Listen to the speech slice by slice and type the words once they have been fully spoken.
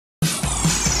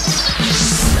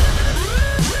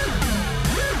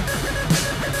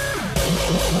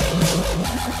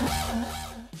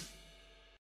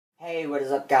what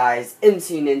is up guys?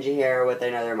 MC Ninja here with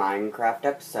another Minecraft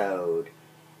episode.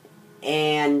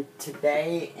 And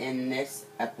today in this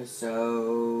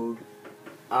episode,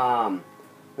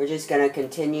 we're just gonna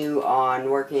continue on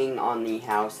working on the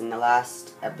house. In the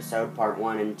last episode, part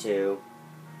 1 and 2,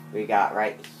 we got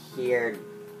right here,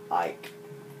 like,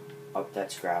 oh,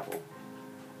 that's gravel.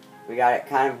 We got it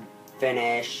kind of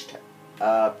finished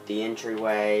up, the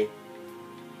entryway,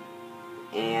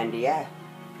 and yeah.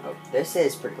 Oh, this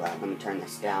is pretty loud. Let me turn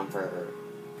this down for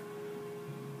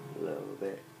a little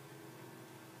bit.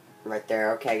 Right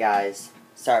there. Okay, guys.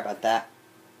 Sorry about that.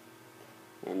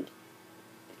 And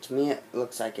to me, it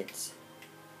looks like it's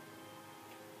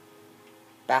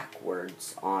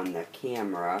backwards on the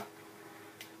camera.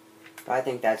 But I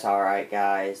think that's alright,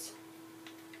 guys.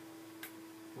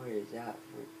 Where is that?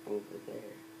 Right over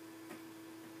there.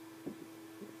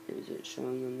 Is it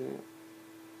showing on that?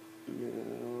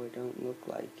 No, it don't look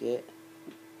like it.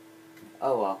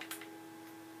 Oh well.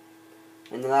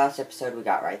 In the last episode we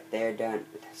got right there done.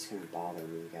 That's gonna bother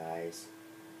me, guys.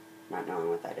 Not knowing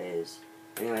what that is.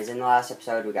 Anyways, in the last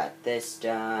episode we got this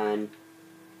done.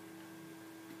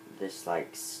 This like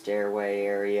stairway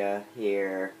area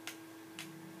here.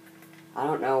 I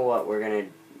don't know what we're gonna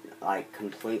like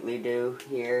completely do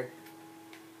here.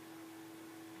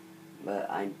 But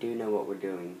I do know what we're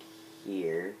doing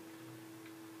here.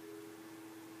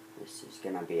 This is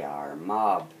gonna be our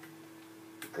mob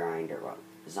grinder, well,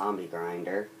 zombie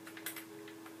grinder.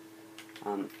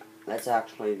 Let's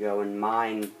actually go and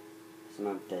mine some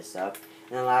of this up.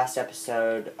 In the last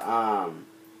episode,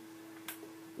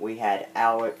 we had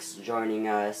Alex joining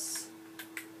us,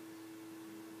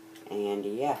 and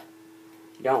yeah.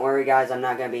 Don't worry, guys. I'm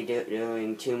not gonna be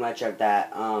doing too much of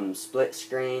that split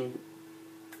screen.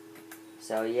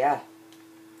 So yeah,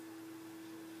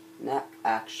 and that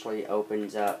actually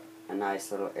opens up a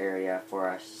nice little area for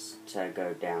us to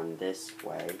go down this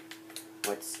way.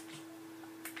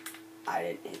 I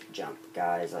didn't hit jump,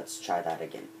 guys. Let's try that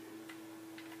again.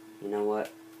 You know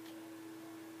what?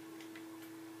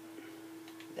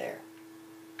 There.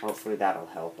 Hopefully that'll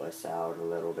help us out a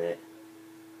little bit.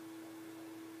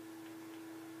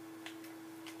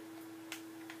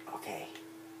 Okay.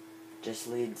 Just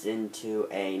leads into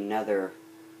another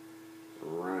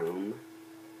room.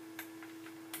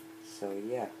 So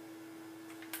yeah.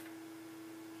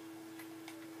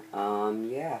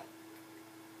 Yeah.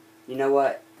 You know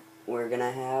what we're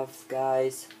gonna have,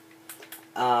 guys?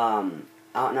 I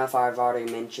don't know if I've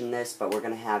already mentioned this, but we're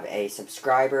gonna have a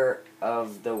subscriber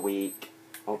of the week.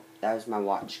 Oh, that was my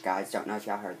watch, guys. Don't know if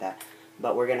y'all heard that.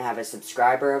 But we're gonna have a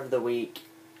subscriber of the week,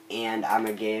 and I'm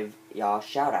gonna give y'all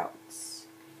shout-outs.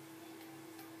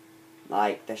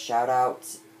 Like, the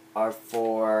shout-outs are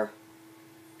for,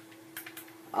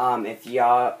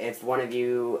 if one of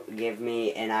you give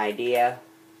me an idea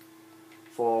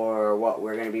for what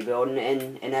we're going to be building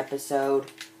in an episode,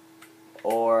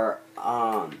 or,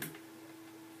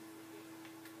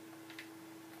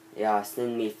 yeah,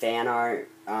 send me fan art,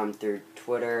 through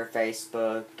Twitter,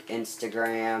 Facebook,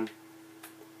 Instagram,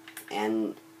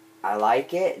 and I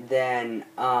like it, then,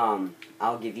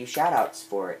 I'll give you shout-outs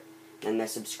for it. And the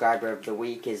subscriber of the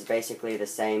week is basically the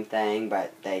same thing,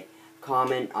 but they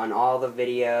comment on all the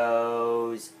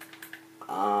videos,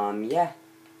 yeah.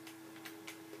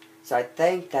 So I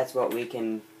think that's what we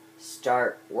can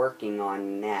start working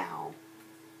on now.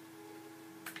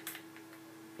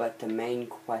 But the main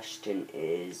question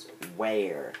is,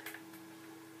 where?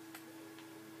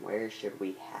 Where should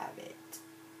we have it?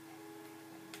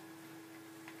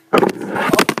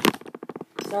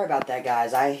 Sorry about that,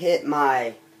 guys. I hit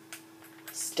my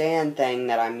stand thing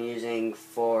that I'm using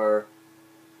for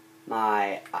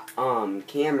my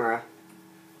camera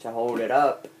to hold it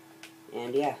up,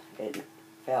 and yeah, it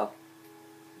fell.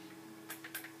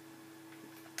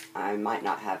 I might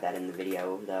not have that in the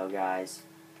video though, guys.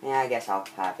 Yeah, I guess I'll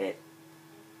have it.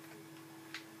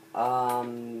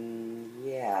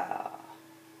 Yeah.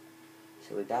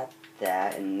 So we got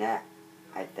that, and that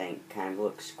I think kind of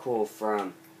looks cool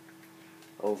from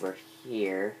over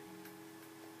here.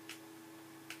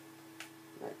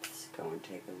 Let's go and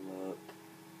take a look.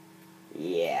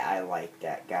 Yeah, I like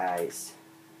that, guys.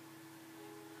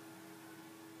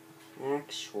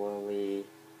 Actually,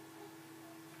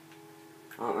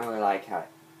 I don't really like how it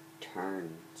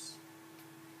turns.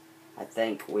 I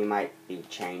think we might be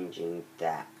changing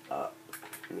that up.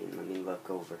 I mean, let me look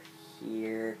over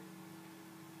here.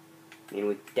 I mean,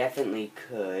 we definitely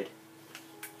could.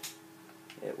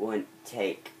 It wouldn't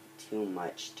take too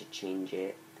much to change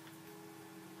it.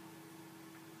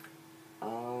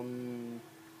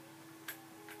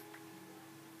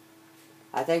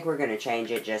 I think we're going to change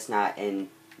it, just not in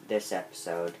this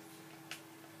episode.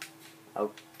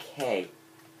 Okay.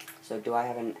 So do I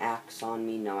have an axe on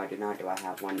me? No, I do not. Do I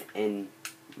have one in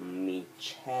me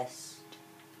chest?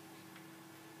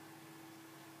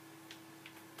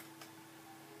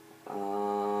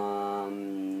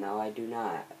 No, I do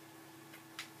not.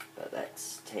 But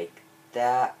let's take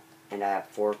that, and I have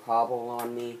 4 cobble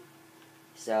on me,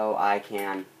 so I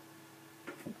can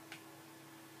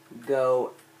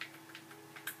go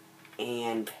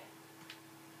and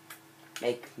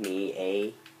make me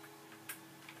a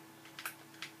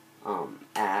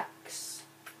axe.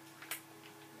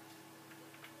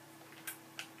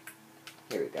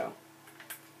 Here we go.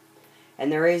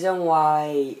 And the reason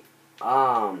why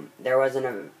there wasn't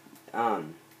a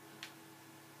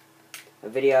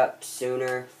video up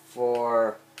sooner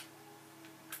for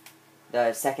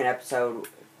the second episode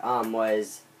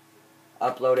was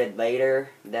uploaded later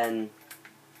than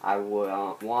I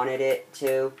wanted it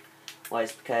to,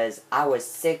 was because I was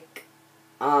sick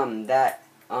that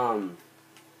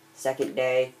second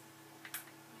day,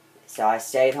 so I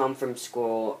stayed home from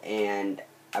school, and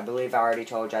I believe I already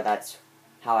told you that's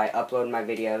how I upload my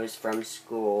videos from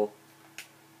school.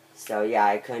 So yeah,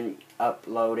 I couldn't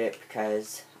upload it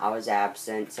because I was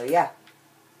absent. So yeah,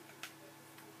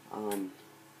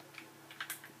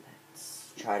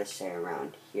 let's try to stay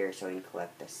around here so we can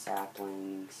collect the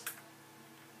saplings.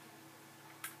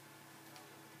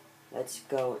 Let's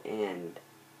go and,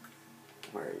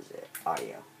 where is it?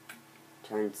 Audio.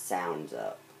 Turn sounds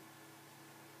up.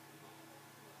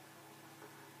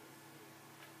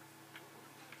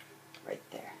 Right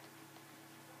there.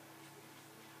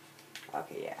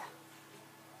 Okay, yeah.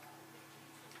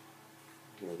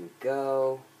 Here we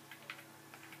go.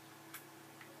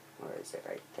 Where is it?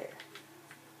 Right there.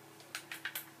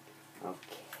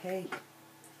 Okay.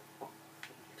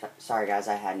 Sorry guys,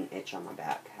 I had an itch on my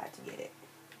back. I had to get it.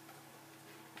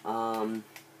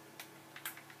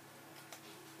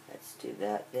 Let's do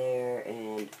that there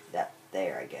and that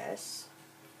there, I guess.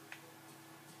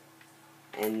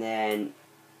 And then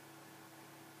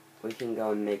we can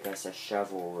go and make us a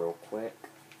shovel real quick.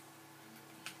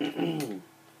 Yeah.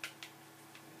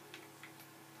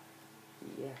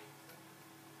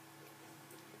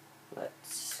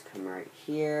 Let's come right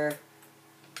here.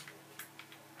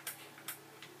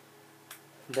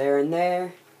 There and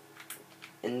there.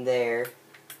 And there.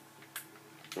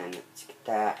 And let's get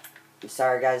that. I'm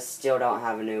sorry guys, still don't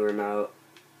have a new remote.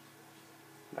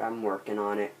 But I'm working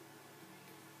on it.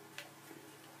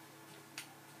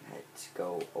 Let's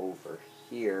go over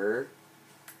here.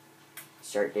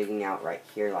 Start digging out right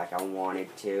here like I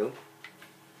wanted to.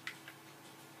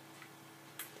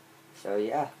 So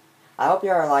yeah. I hope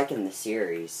you are liking the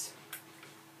series.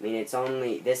 I mean,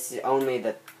 this is only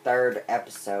the 3rd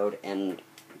episode, and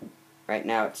right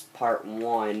now it's part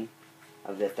 1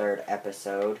 of the 3rd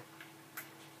episode.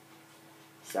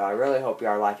 So I really hope you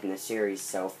are liking the series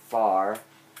so far.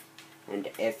 And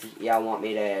if y'all want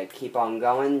me to keep on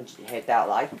going, hit that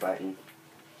like button.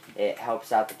 It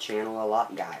helps out the channel a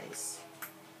lot, guys.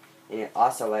 And it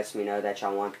also lets me know that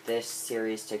y'all want this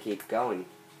series to keep going.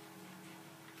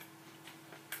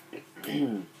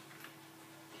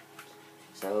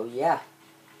 So yeah.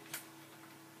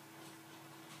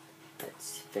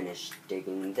 Let's finish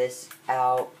digging this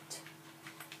out.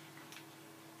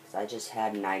 I just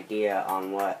had an idea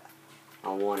on what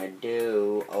I want to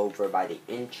do over by the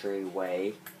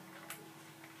entryway.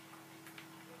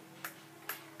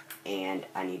 And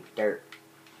I need dirt.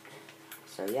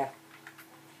 So yeah.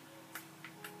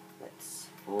 That's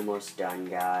almost done,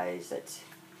 guys.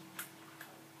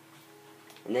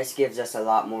 And this gives us a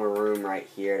lot more room right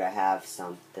here to have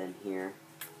something here.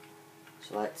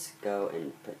 So let's go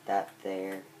and put that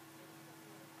there.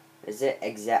 Is it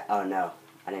oh no.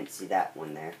 I didn't see that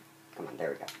one there. Come on,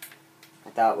 there we go. I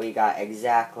thought we got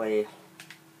exactly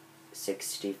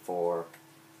 64.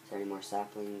 Is there any more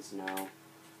saplings? No.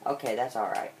 Okay, that's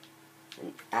alright.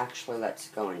 And actually, let's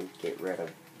go and get rid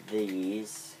of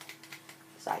these.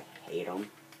 Because I hate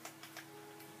them.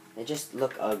 They just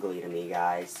look ugly to me,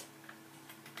 guys.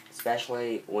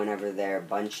 Especially whenever they're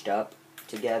bunched up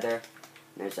together.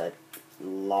 There's a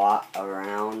lot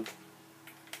around.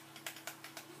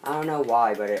 I don't know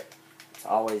why, but it's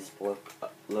always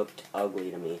looked ugly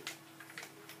to me.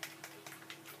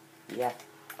 Yeah.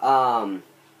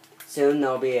 Soon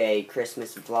there'll be a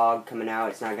Christmas vlog coming out.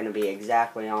 It's not going to be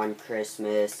exactly on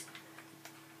Christmas.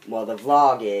 Well, the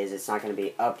vlog is. It's not going to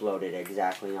be uploaded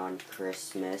exactly on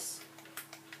Christmas.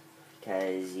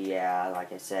 Because, yeah,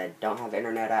 like I said, don't have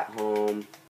internet at home.